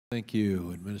Thank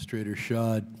you, Administrator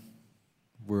Shad.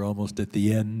 We're almost at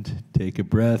the end. Take a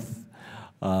breath.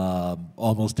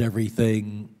 Almost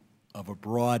everything of a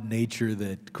broad nature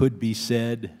that could be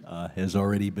said has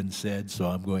already been said, so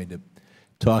I'm going to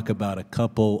talk about a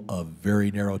couple of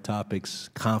very narrow topics,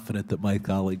 confident that my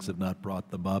colleagues have not brought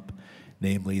them up,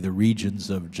 namely the regions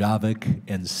of Ջավախք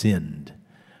and Sind.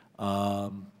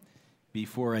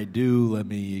 Before I do, let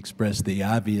me express the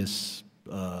obvious,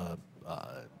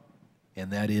 and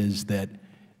that is that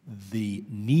the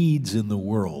needs in the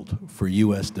world for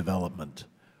U.S. development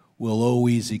will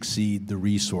always exceed the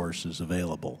resources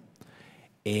available.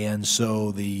 And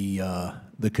so the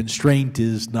constraint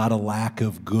is not a lack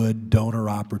of good donor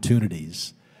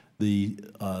opportunities. The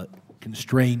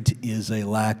constraint is a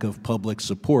lack of public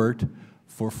support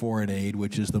for foreign aid,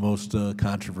 which is the most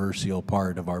controversial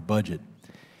part of our budget.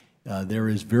 There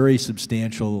is very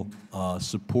substantial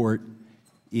support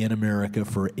in America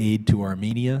for aid to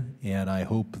Armenia, and I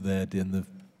hope that in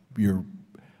your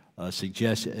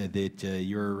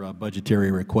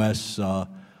budgetary requests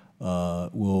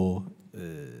will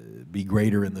be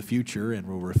greater in the future and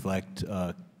will reflect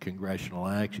congressional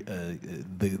action.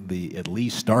 At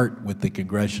least start with the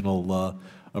congressional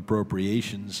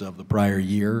appropriations of the prior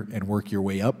year and work your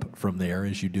way up from there,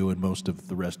 as you do in most of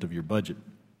the rest of your budget.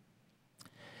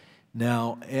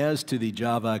 Now, as to the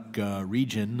Ջավախք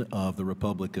region of the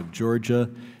Republic of Georgia,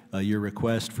 your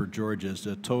request for Georgia's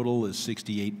total is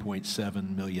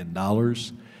 $68.7 million.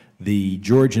 The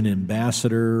Georgian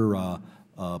ambassador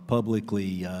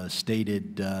publicly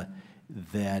stated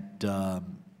that,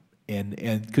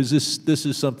 and because this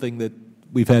is something that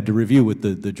we've had to review with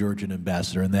the Georgian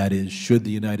ambassador, and that is, should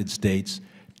the United States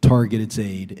target its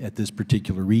aid at this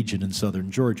particular region in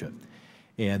southern Georgia?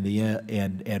 And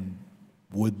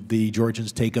would the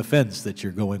Georgians take offense that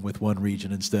you're going with one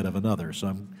region instead of another? So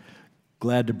I'm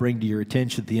glad to bring to your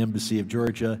attention the Embassy of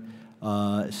Georgia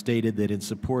stated that in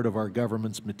support of our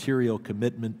government's material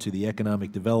commitment to the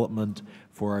economic development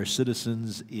for our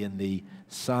citizens in the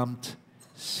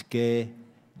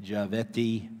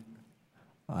Ջավախքի,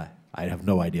 I have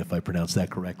no idea if I pronounced that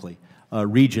correctly,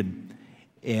 region,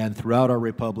 and throughout our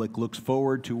republic, looks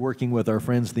forward to working with our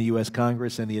friends in the U.S.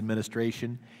 Congress and the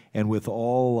administration and with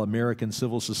all American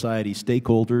civil society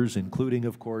stakeholders, including,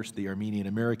 of course, the Armenian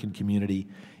American community,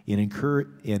 here's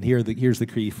the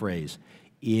key phrase,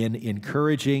 in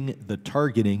encouraging the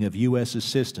targeting of U.S.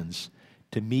 assistance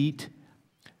to meet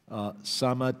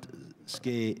Ջավախքի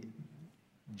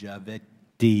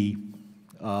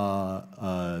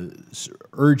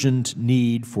urgent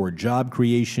need for job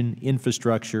creation,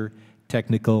 infrastructure,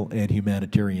 technical and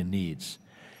humanitarian needs.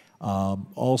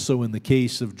 Also, in the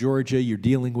case of Georgia, you're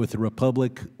dealing with a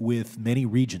republic with many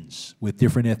regions, with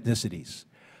different ethnicities.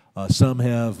 Some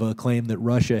have claimed that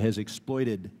Russia has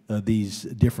exploited these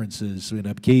differences in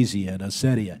Abkhazia and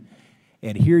Ossetia.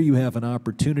 And here you have an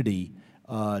opportunity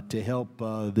to help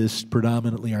this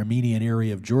predominantly Armenian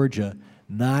area of Georgia,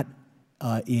 not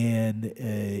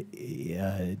in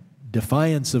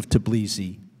defiance of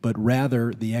Tbilisi, but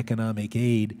rather the economic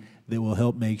aid that will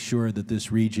help make sure that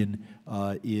this region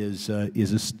is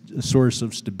a source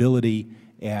of stability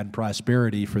and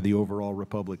prosperity for the overall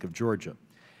Republic of Georgia.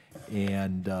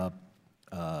 And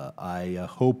I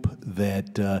hope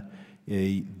that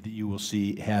you will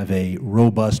have a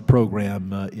robust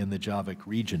program in the Ջավախք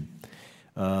region.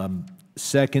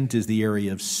 Second is the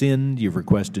area of Sind. You've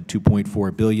requested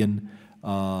 $2.4 billion.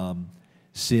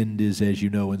 Sind is, as you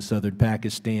know, in southern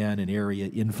Pakistan, an area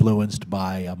influenced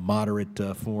by a moderate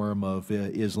form of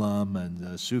Islam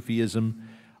and Sufism.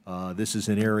 This is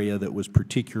an area that was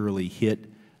particularly hit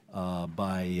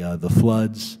by the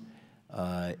floods,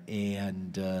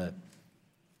 and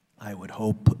I would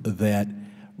hope that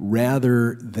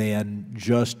rather than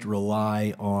just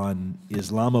rely on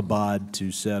Islamabad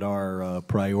to set our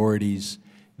priorities,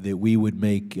 that we would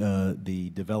make the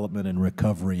development and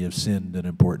recovery of Sind an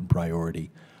important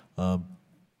priority.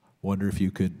 Wonder if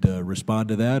you could respond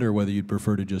to that, or whether you'd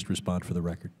prefer to just respond for the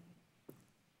record.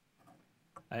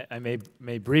 I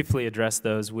may briefly address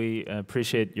those. We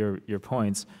appreciate your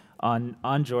points.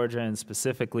 On Georgia, and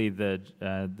specifically the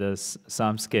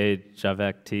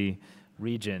Ջավախքի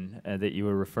region that you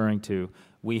were referring to,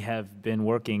 we have been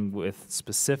working with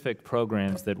specific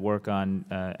programs that work on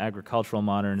agricultural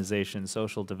modernization,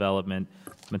 social development,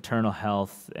 maternal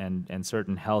health, and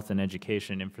certain health and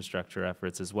education infrastructure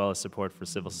efforts, as well as support for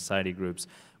civil society groups.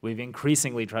 We've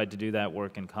increasingly tried to do that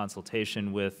work in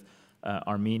consultation with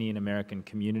Armenian American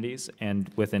communities and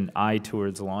with an eye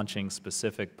towards launching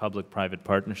specific public-private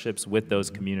partnerships with those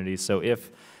communities. So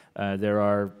if there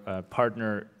are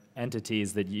partner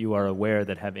entities that you are aware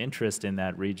that have interest in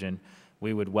that region,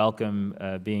 we would welcome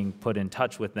being put in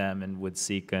touch with them and would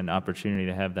seek an opportunity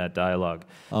to have that dialogue.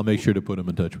 I'll make sure to put them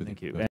in touch with you. Thank you.